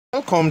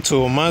Welcome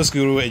to Maths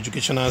Guru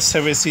Educational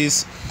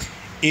Services.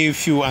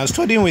 If you are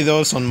studying with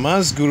us on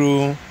Maths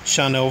Guru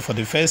channel for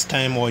the first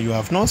time, or you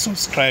have not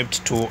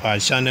subscribed to our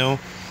channel,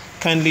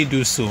 kindly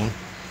do so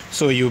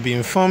you'll be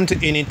informed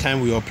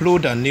anytime we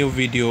upload a new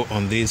video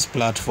on this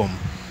platform.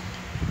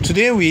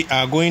 Today we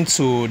are going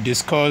to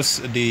discuss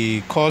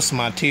the course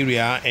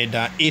material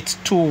EDA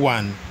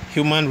 821,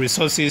 Human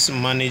Resources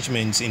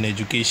Management in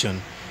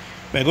Education.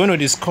 We're going to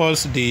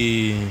discuss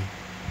the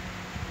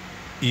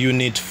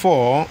Unit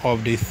 4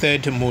 of the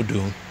third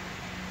module,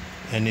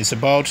 and it's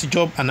about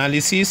job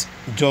analysis,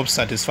 job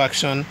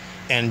satisfaction,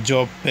 and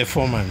job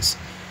performance.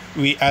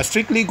 We are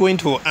strictly going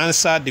to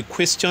answer the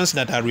questions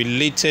that are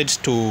related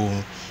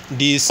to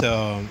this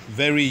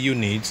very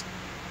unit,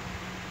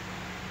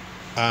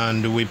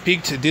 and we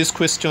picked these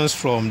questions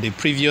from the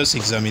previous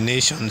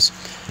examinations.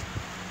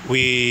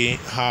 We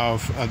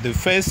have the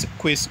first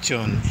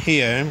question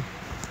here.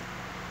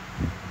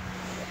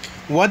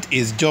 What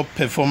is job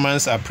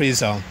performance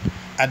appraisal?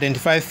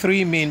 Identify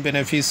three main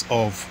benefits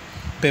of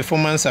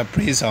performance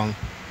appraisal.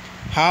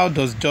 How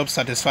does job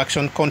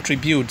satisfaction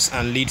contribute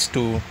and leads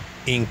to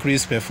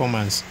increased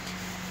performance?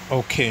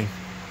 Okay,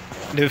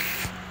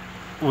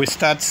 we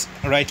start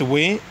right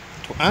away.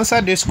 To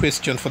answer this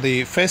question, for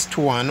the first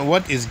one,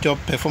 what is job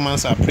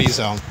performance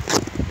appraisal?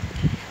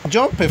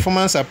 Job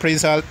performance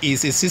appraisal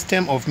is a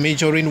system of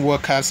measuring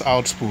workers'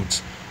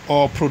 output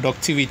or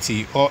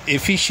productivity or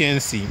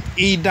efficiency,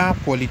 either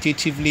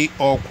qualitatively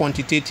or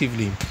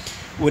quantitatively,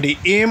 with the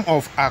aim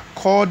of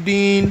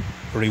according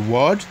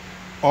reward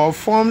or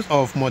forms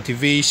of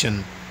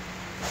motivation.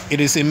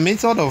 It is a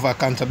method of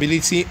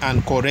accountability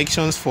and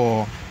corrections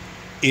for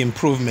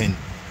improvement.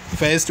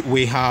 First,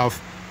 we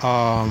have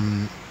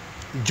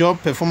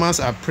job performance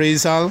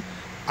appraisal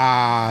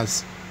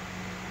as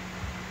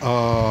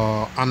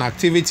an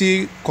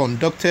activity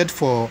conducted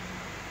for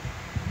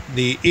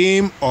the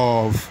aim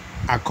of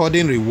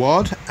according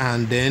reward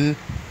and then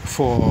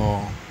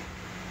for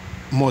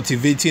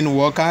motivating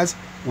workers.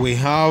 We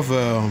have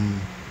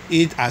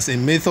it as a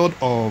method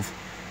of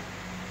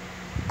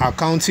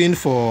accounting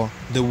for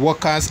the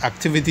worker's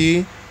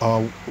activity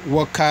or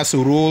worker's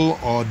role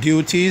or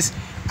duties,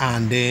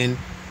 and then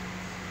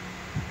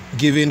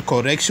giving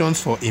corrections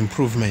for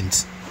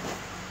improvement.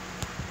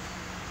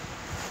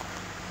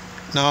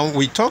 Now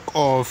we talk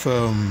of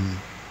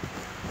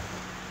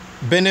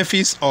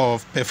benefits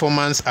of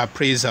performance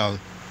appraisal.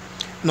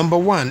 Number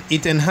one,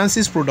 it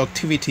enhances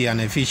productivity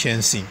and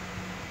efficiency.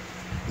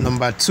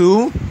 Number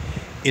two,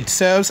 it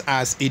serves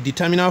as a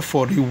determinant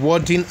for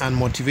rewarding and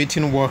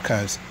motivating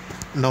workers.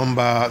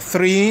 Number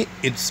three,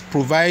 it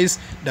provides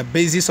the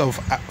basis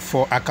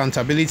for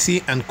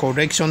accountability and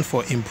correction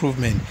for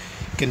improvement.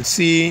 You can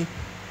see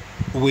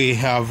we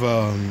have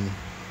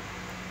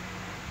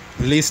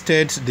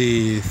listed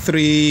the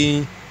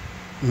three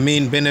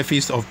main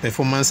benefits of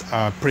performance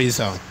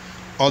appraisal.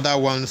 Other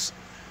ones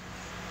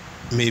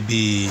may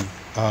be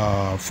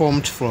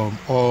formed from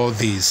all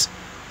these,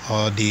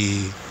 or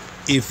the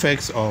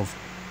effects of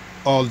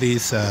all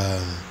these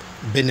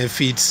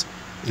benefits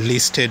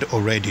listed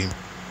already.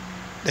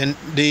 Then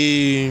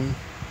the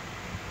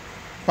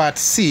part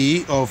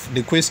C of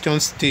the question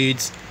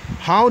states,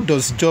 how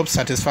does job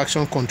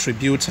satisfaction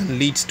contribute and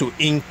leads to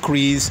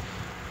increased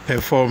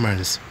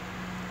performance?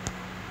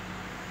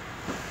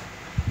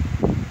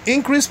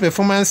 Increased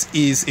performance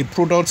is a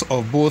product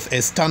of both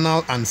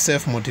external and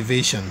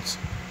self-motivations.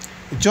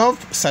 Job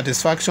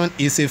satisfaction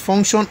is a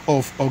function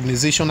of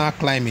organizational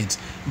climate.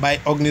 By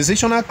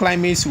organizational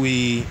climate,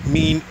 we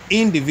mean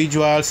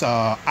individuals'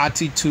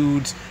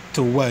 attitudes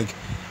to work,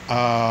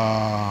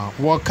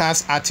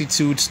 workers'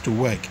 attitudes to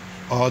work,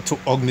 or to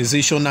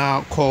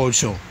organizational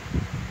culture.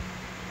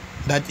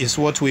 That is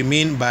what we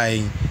mean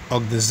by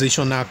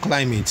organizational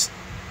climate.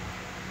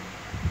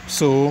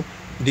 So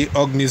the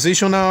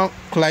organizational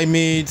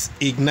climate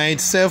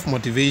ignites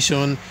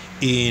self-motivation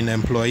in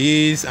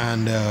employees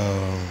and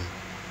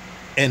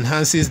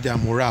enhances their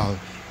morale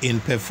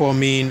in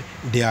performing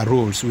their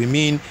roles. We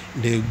mean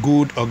the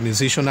good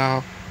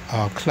organizational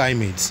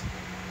climate,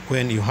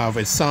 when you have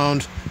a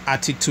sound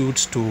attitude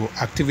to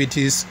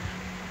activities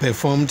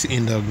performed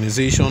in the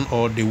organization,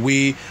 or the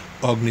way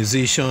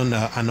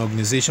an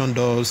organization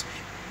does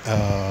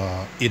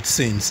its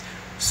things.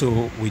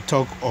 So we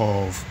talk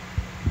of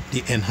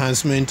the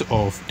enhancement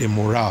of the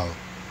morale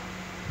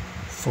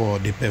for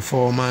the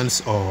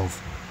performance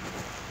of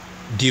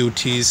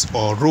duties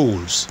or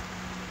roles.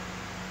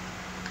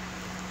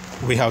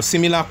 We have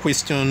similar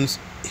questions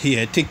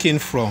here taken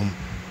from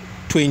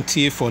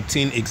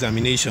 2014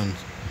 examinations.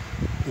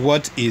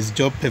 What is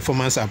job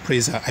performance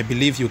appraisal? I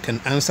believe you can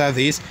answer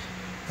this.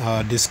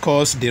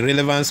 Discuss the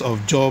relevance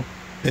of job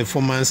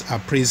performance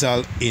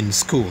appraisal in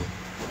school.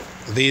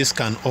 This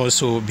can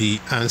also be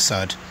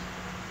answered.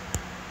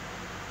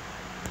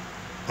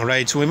 All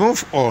right, we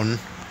move on.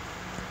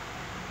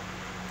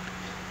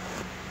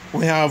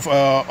 We have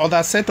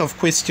other set of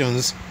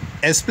questions.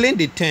 Explain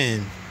the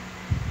term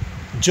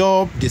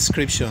job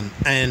description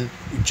and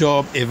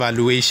job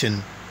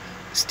evaluation.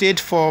 State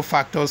 4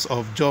 factors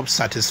of job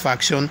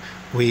satisfaction.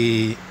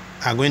 We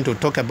are going to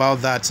talk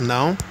about that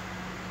now.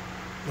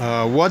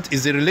 What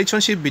is the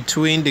relationship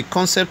between the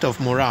concept of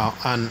morale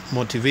and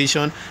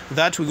motivation?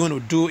 That we're going to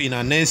do in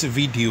our next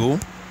video.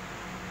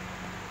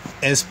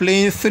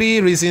 Explain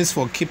 3 reasons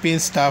for keeping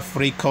staff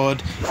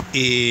record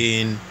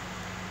in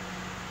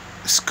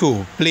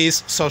school.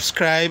 Please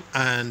subscribe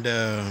and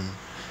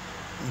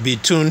be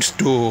tuned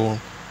to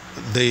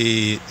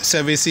the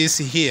services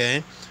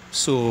here,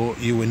 so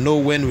you will know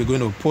when we're going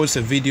to post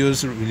the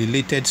videos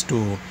related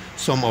to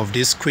some of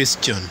these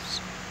questions.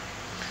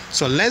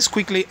 So let's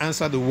quickly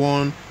answer the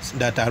ones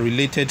that are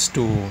related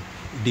to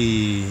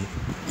the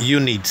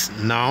units.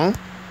 Now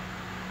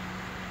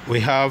we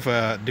have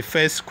the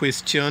first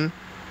question: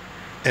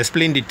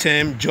 explain the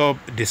term job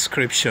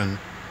description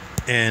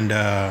and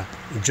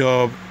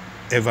job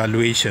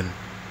evaluation.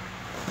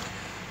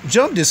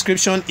 Job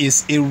description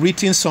is a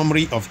written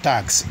summary of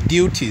tasks,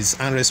 duties,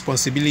 and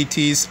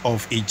responsibilities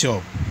of a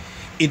job.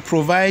 It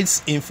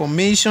provides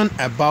information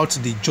about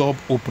the job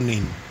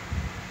opening.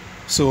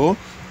 So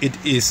it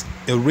is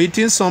a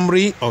written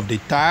summary of the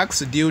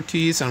tasks,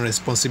 duties, and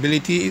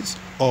responsibilities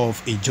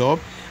of a job,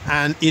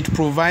 and it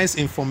provides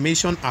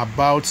information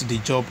about the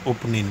job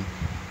opening.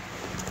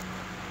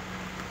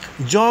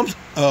 Jobs,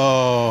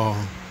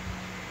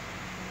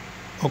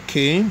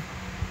 okay.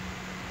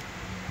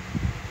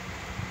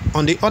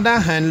 On the other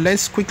hand,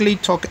 let's quickly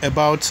talk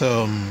about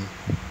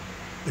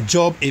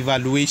job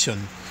evaluation.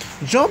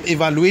 Job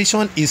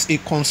evaluation is a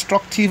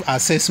constructive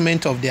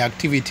assessment of the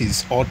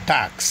activities or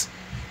tasks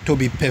to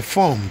be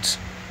performed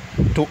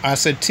to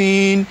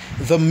ascertain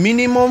the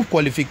minimum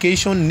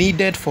qualification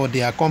needed for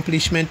the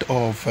accomplishment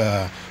of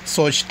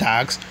such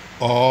tasks,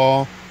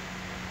 or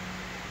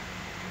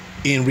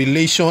in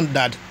relation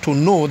that to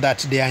know that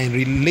they are in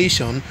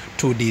relation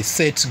to the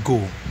set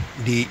goal,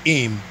 the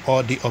aim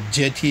or the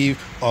objective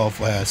of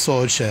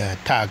such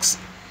tasks.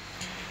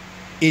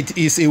 It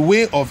is a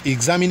way of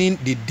examining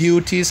the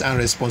duties and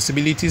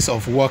responsibilities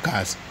of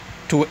workers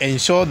to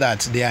ensure that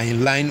they are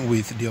in line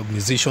with the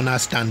organizational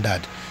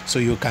standard. So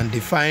you can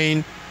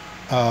define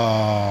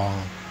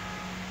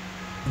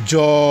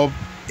job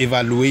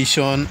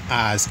evaluation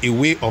as a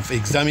way of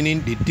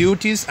examining the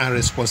duties and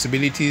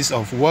responsibilities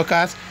of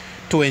workers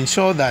to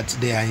ensure that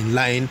they are in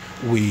line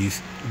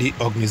with the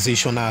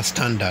organizational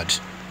standard.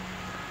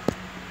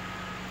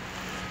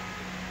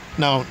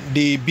 Now,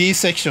 the B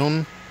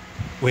section,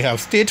 we have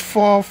state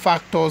 4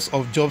 factors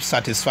of job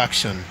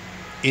satisfaction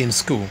in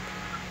school.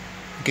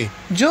 Okay,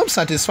 job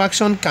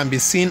satisfaction can be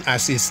seen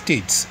as a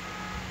state,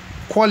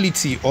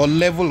 quality, or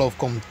level of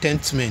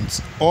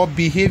contentment or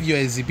behavior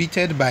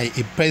exhibited by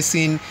a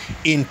person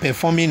in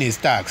performing his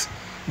tasks,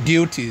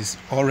 duties,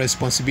 or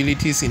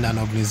responsibilities in an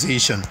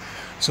organization.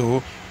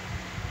 So,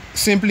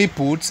 simply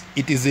put,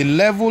 it is a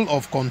level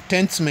of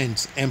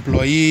contentment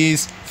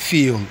employees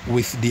feel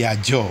with their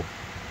job.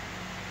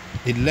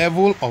 The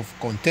level of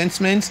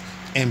contentment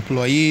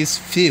employees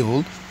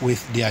feel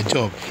with their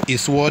job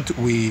is what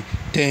we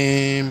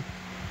term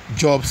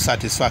job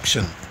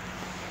satisfaction.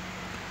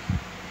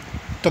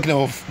 Talking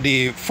of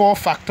the 4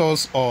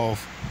 factors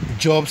of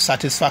job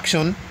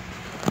satisfaction,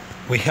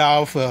 we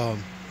have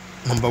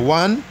number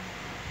 1,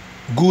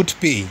 good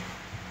pay.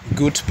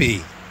 Good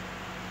pay.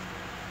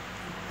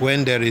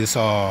 When there is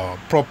a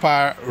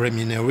proper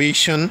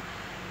remuneration,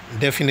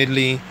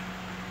 definitely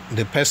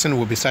the person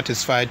will be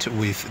satisfied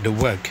with the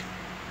work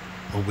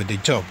or with the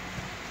job.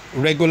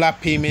 Regular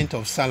payment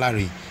of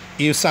salary.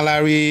 If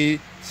salaries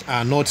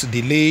are not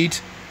delayed,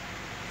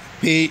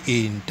 pay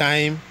in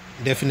time,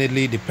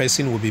 definitely the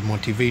person will be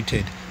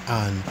motivated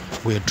and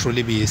will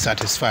truly be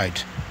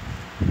satisfied.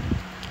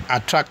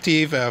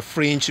 Attractive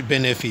fringe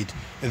benefit.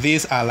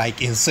 These are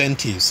like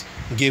incentives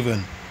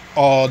given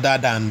other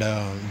than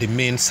the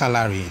main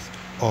salary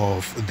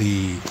of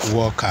the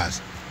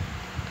workers.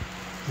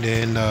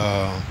 Then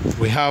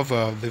we have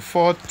the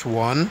 4th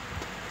one,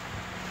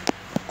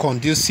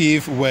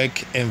 conducive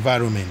work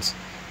environment.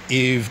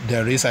 If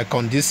there is a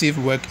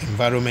conducive work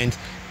environment,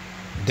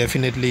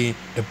 definitely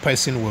the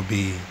person will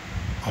be,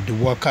 or the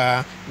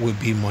worker will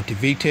be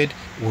motivated,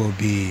 will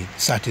be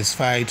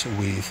satisfied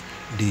with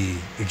the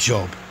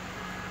job.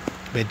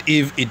 But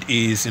if it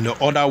is in the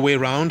other way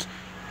around,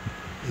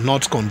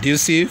 not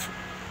conducive,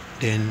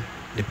 then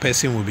the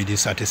person will be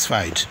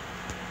dissatisfied.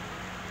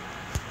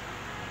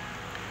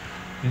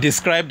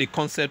 Describe the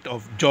concept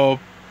of job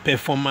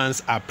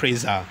performance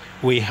appraisal.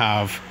 We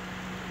have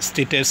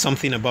stated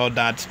something about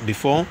that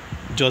before.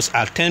 Just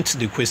attempt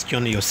the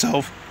question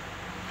yourself.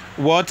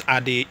 What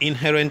are the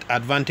inherent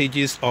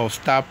advantages of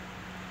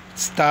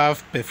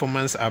staff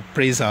performance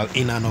appraisal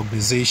in an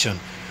organization?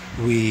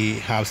 We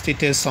have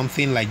stated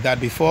something like that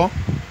before.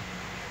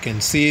 You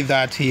can see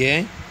that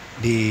here,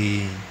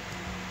 the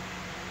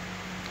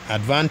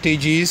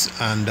advantages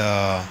and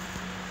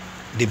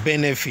the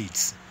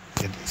benefits.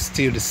 It's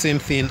still the same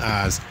thing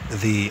as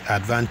the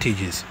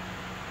advantages.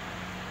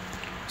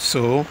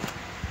 So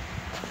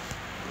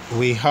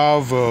we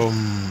have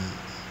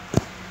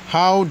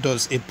how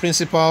does a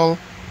principal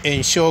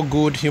ensure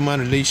good human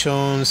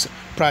relations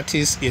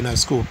practice in a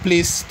school?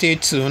 Please stay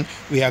tuned.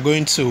 We are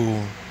going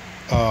to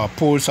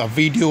post a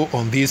video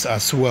on this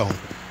as well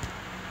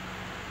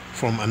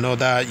from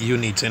another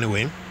unit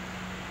anyway.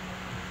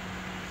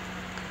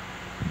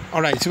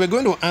 All right, so we're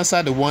going to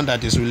answer the one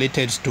that is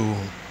related to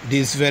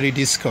this very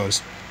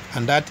discourse,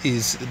 and that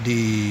is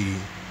the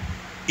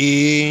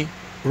A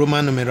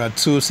Roman numeral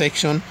 2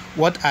 section.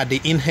 What are the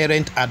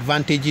inherent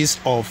advantages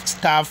of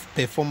staff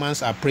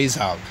performance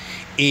appraisal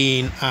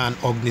in an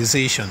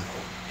organization?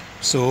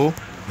 So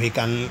we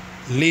can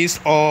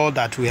list all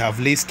that we have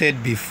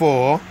listed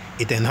before.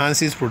 It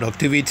enhances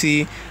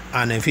productivity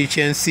and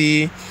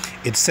efficiency.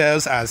 It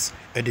serves as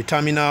a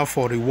determiner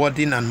for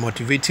rewarding and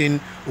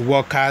motivating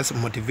workers,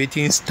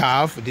 motivating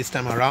staff this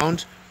time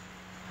around.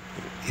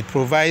 It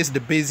provides the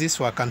basis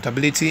for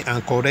accountability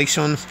and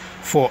corrections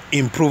for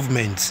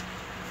improvements.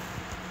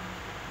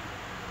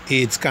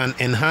 It can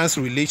enhance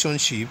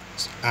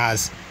relationships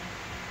as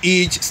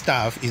each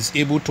staff is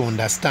able to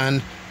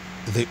understand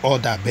the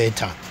other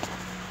better.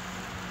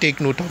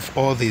 Take note of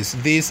all this.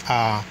 These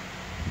are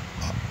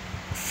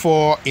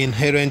 4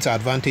 inherent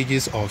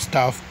advantages of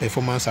staff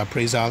performance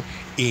appraisal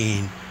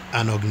in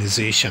an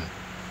organization.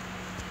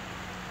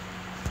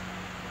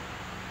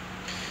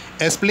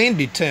 Explain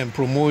the term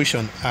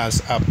promotion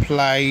as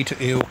applied.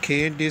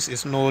 Okay, this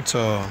is not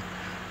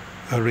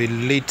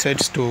related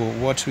to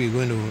what we're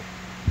going to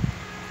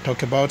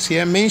talk about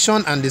here.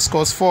 Mention and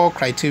discuss 4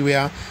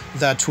 criteria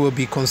that will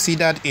be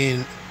considered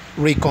in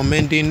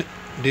recommending.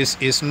 This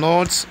is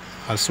not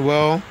as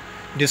well.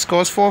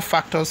 Discuss 4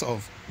 factors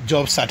of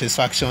job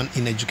satisfaction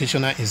in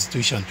educational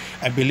institution.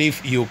 I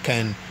believe you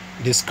can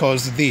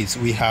discuss this.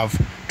 We have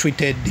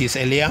treated this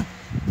earlier.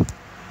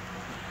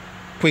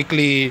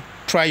 Quickly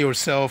try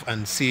yourself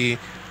and see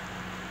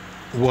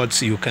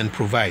what you can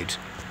provide.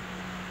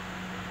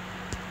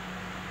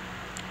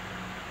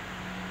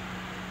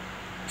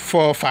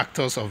 4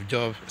 factors of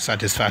job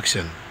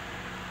satisfaction.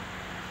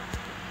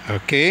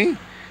 Okay,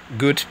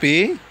 good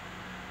pay,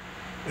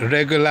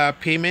 regular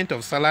payment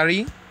of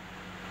salary,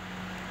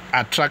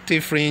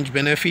 attractive fringe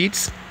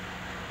benefits,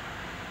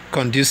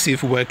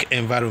 conducive work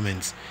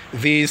environments.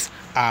 These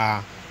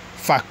are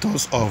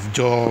factors of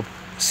job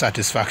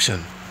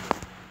satisfaction.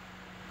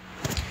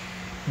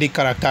 The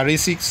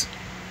characteristics.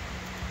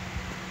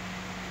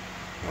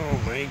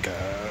 Oh my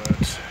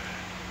God.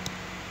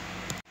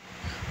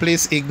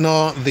 Please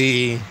ignore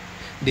the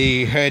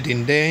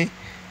heading there.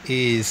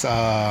 Is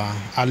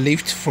a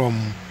lift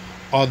from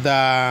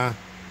other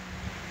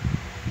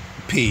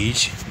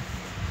page.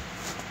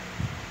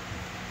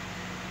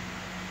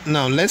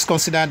 Now let's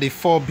consider the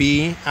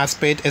 4B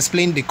aspect.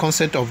 Explain the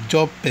concept of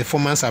job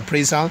performance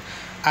appraisal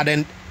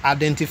and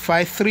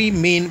identify 3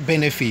 main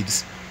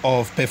benefits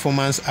of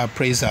performance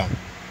appraisal.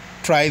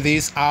 Try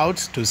this out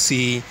to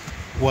see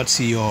what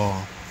your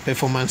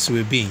performance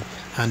will be,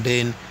 and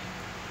then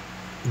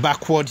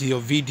backward your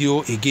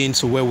video again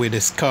to where we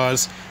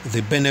discuss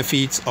the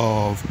benefits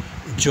of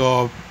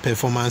job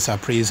performance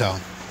appraisal.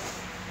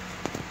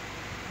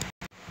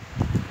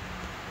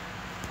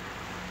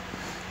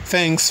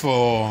 Thanks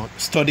for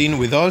studying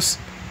with us.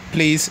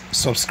 Please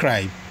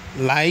subscribe,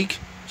 like,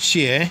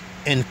 share,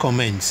 and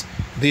comment.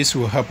 This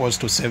will help us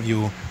to serve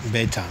you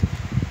better.